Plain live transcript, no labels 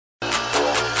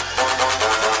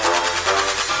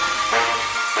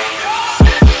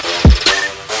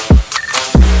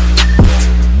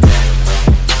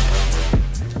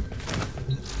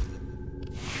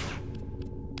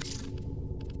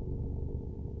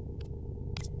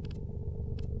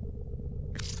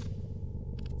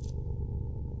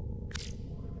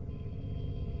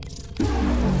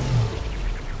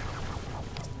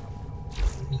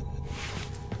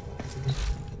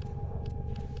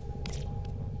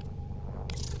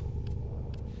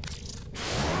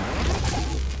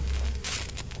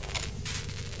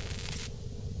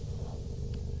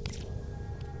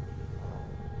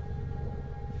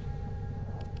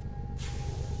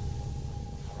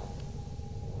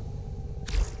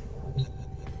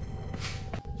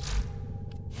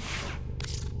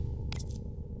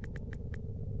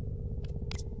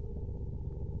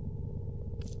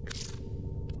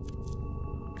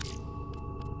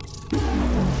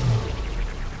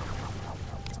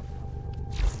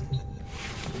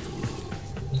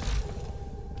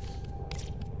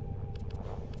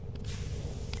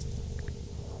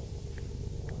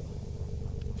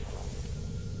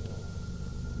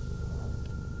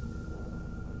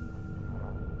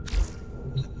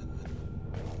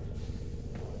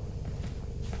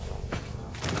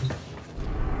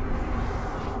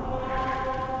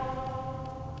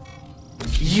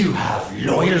You have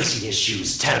loyalty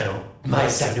issues, Tenno, my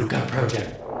Sanuka project.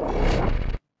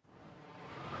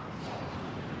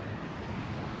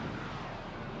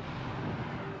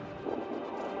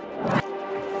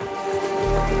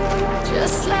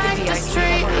 Just like the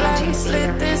street lights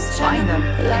lit this town,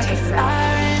 like a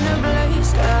fire in a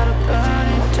blaze, gotta burn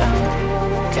it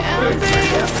down. Can't be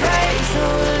afraid to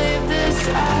leave this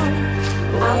out.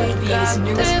 These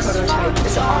newest prototype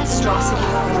is a monstrosity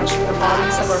large for the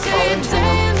bodies of our fallen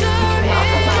town. We cannot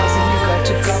allow Zanuka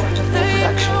to go into full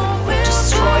production.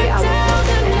 Destroy Alec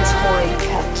and his horrid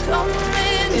pet.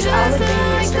 If Alec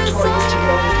is victorious to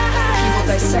build, he will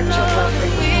dissect your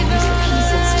Warframe and use the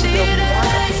pieces to build more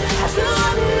of his pets. You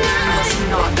must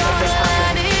not let this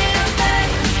happen.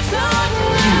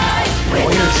 You have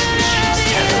loyalty issues,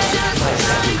 Tenno, my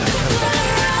Sanuka project.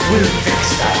 We'll fix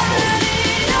that for you.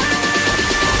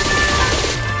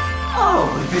 Oh,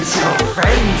 if it's your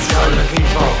friends you're looking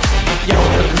for, you're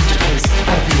welcome to place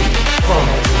a bid for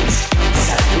my niece,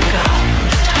 Sanuka.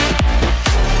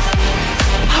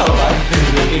 Oh, I've been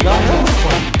looking all over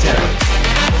for you, Tenno.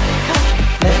 Come,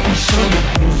 let me show you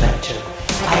my new venture.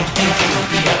 I think you'll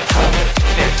be a perfect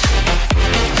fit.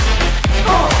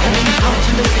 Oh, have you come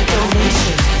to make a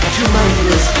donation to my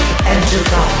newest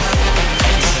enterprise?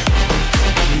 Excellent.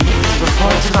 Please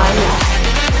report to my lab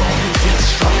for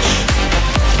instruction.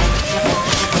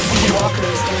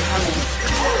 Walkers incoming.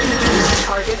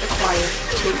 Target acquired.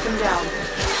 Take them down.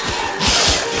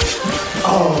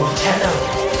 Oh, Tenno.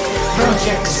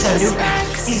 Project Sanuka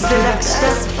is the next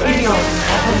step in your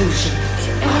evolution.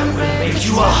 I will make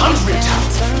you 100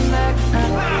 times.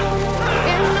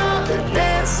 You know that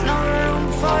there's no room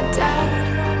for doubt.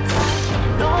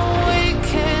 No, we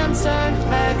can't turn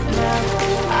back now.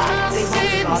 I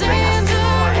see danger in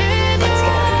your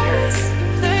eyes.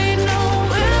 They know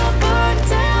we'll burn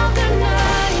down the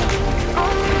night.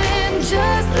 Only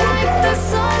just like the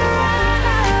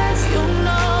sunrise. You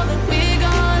know that we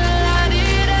gonna light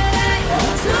it up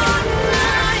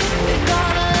tonight. We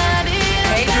gonna light it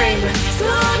up. Hey, Dreamer.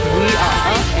 We are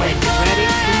up and ready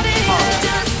to party.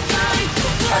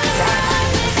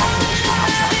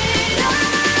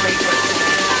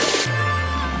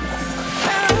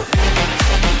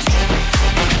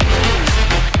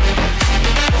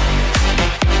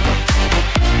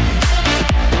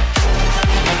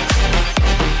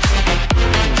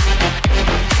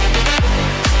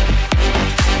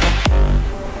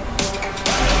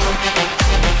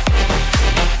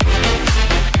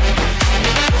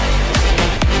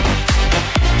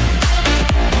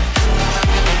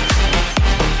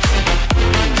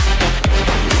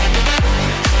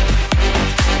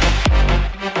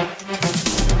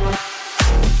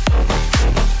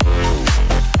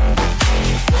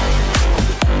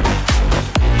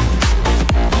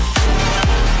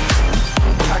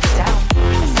 Target down.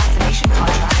 Assassination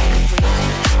contract.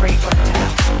 Great work.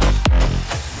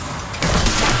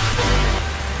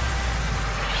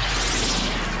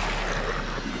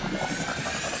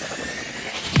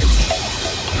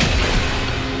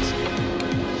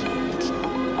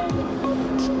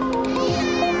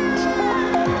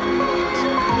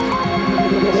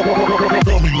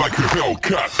 Like a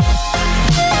Hellcat.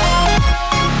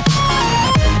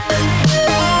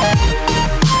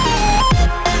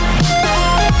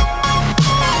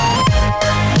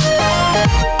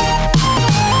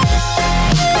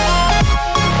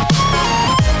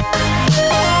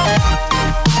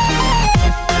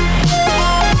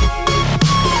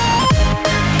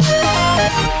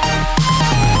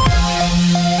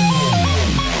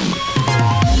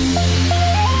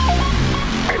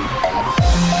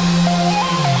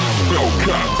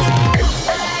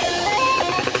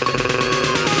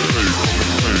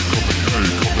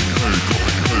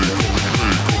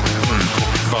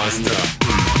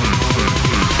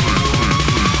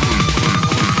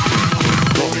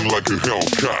 Like a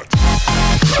Hellcat.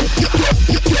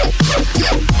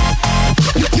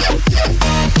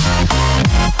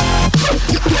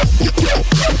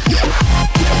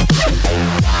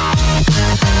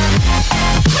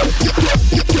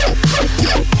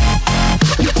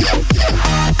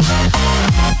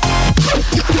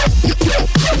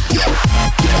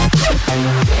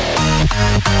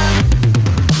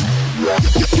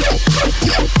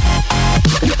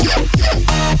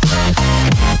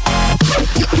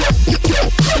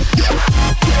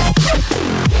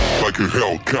 Like a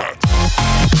Hellcat.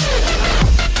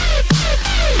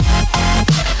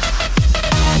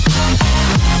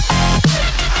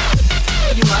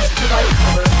 You must provide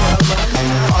cover for a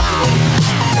lone operator.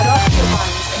 Set off your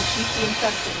mines and keep the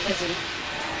infested busy.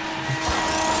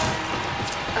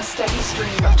 steady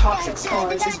stream of toxic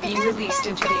spores is being released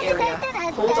into the area.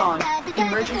 Hold on.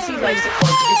 Emergency life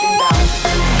support is inbound.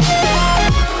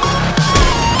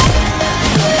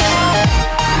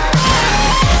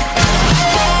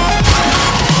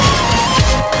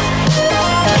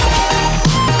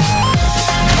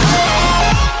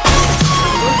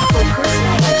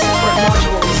 Personal life support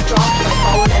module was dropped by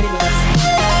fallen enemies.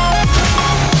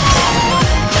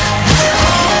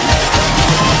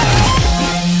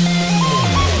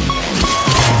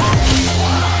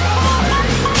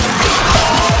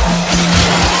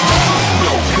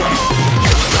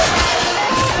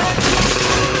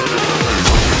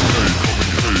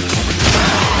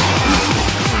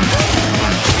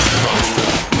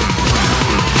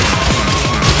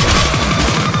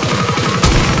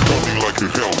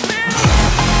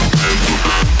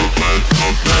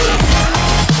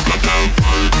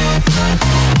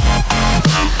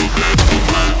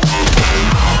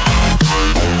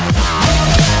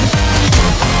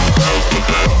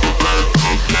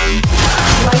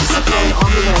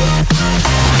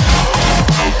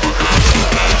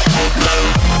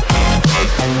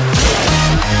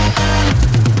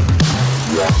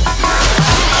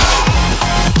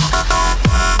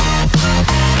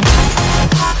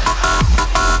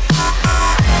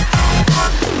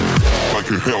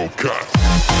 Hellcat.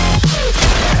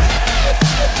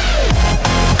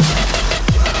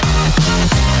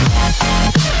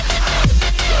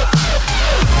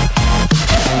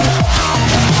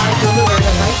 I delivered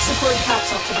a life support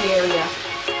capsule to the area.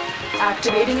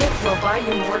 Activating it will buy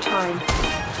you more time.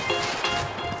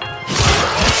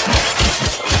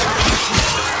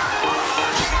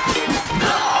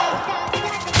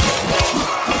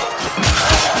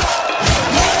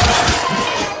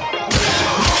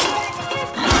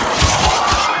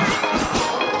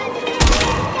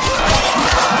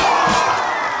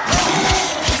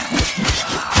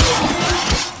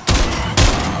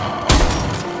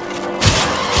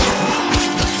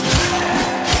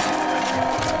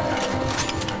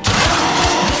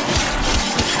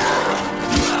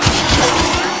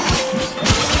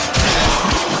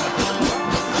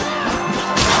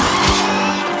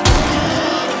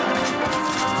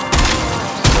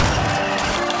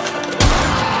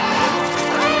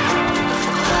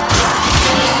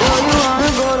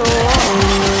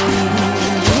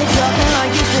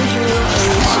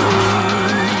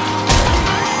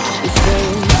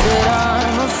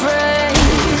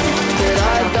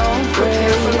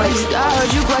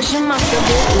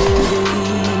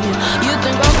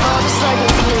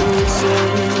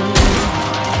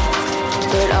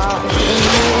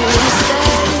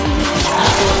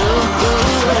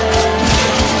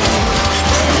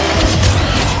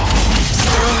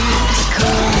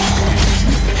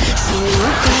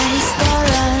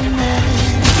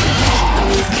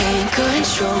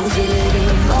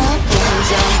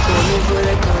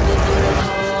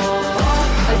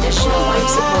 Additional life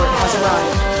support has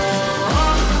arrived.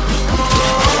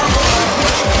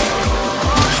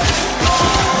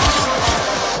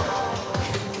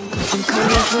 I'm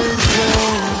coming for the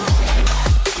throne.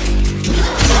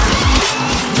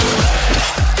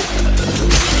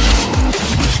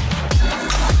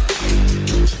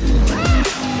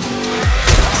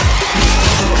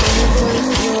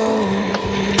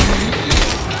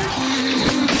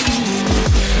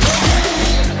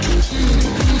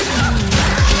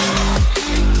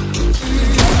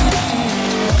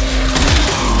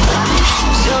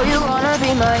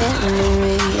 My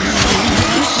enemy.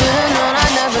 You should've known I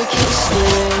never kissed the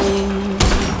rain.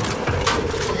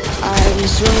 I'm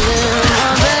swimming in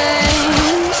my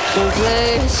veins. Don't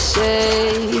play it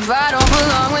safe. I don't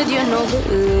belong with your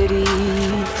nobility.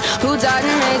 Who died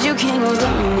and made you king of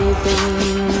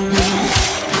anything?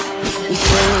 You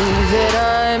think that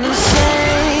I'm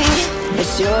insane.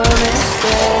 It's your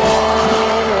mistake.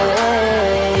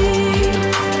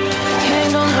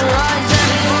 Kingdoms rise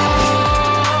and fall.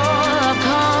 I've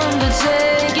come to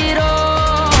take it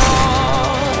all.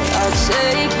 I'll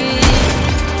take it.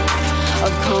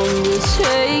 I've come to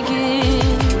take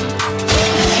it.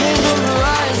 Kingdoms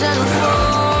rise and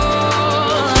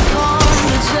fall. I've come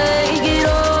to take it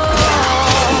all.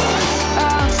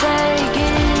 I'll take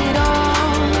it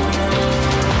all.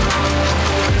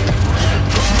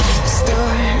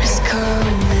 Storm is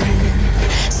coming,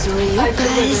 so you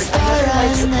better start running.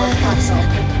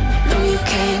 No, you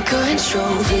can't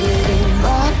control, feel it in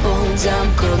my bones. I'm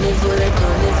coming for it,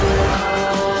 coming for it.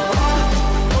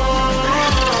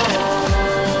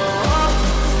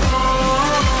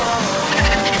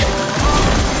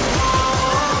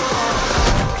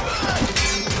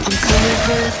 I'm coming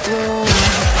for the throne.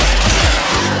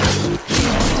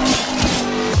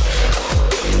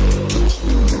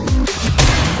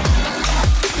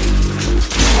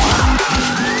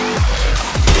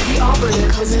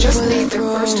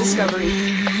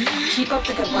 Keep up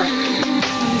the good work.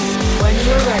 When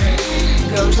you're ready,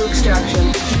 go to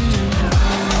extraction.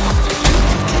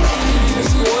 The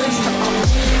spores have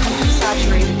almost completely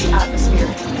saturated the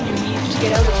atmosphere. You need to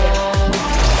get out of there.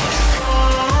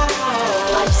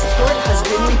 Life support has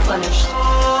been replenished.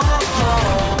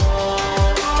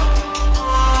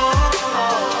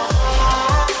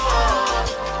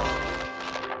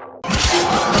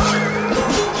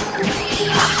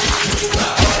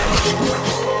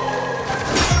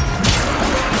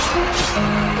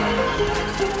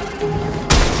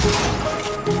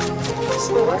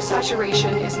 Spore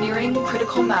saturation is nearing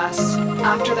critical mass.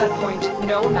 After that point,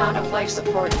 no amount of life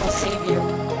support will save you.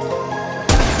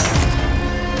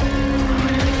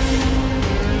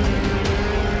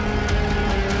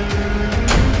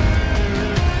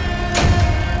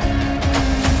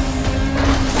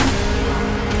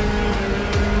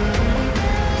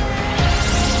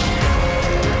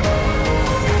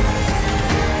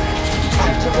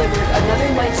 I've delivered another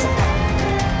life support.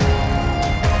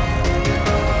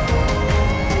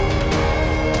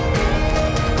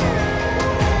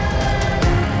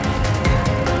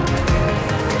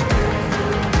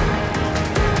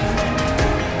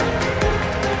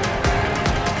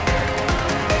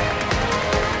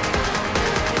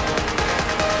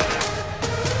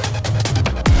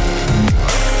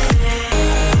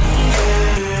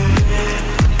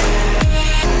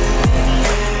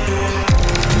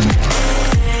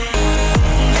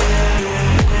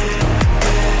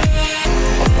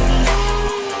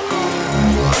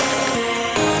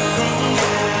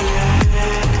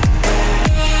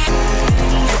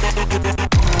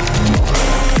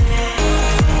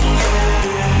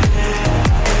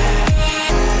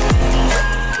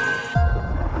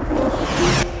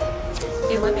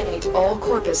 Eliminate all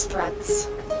corpus threats.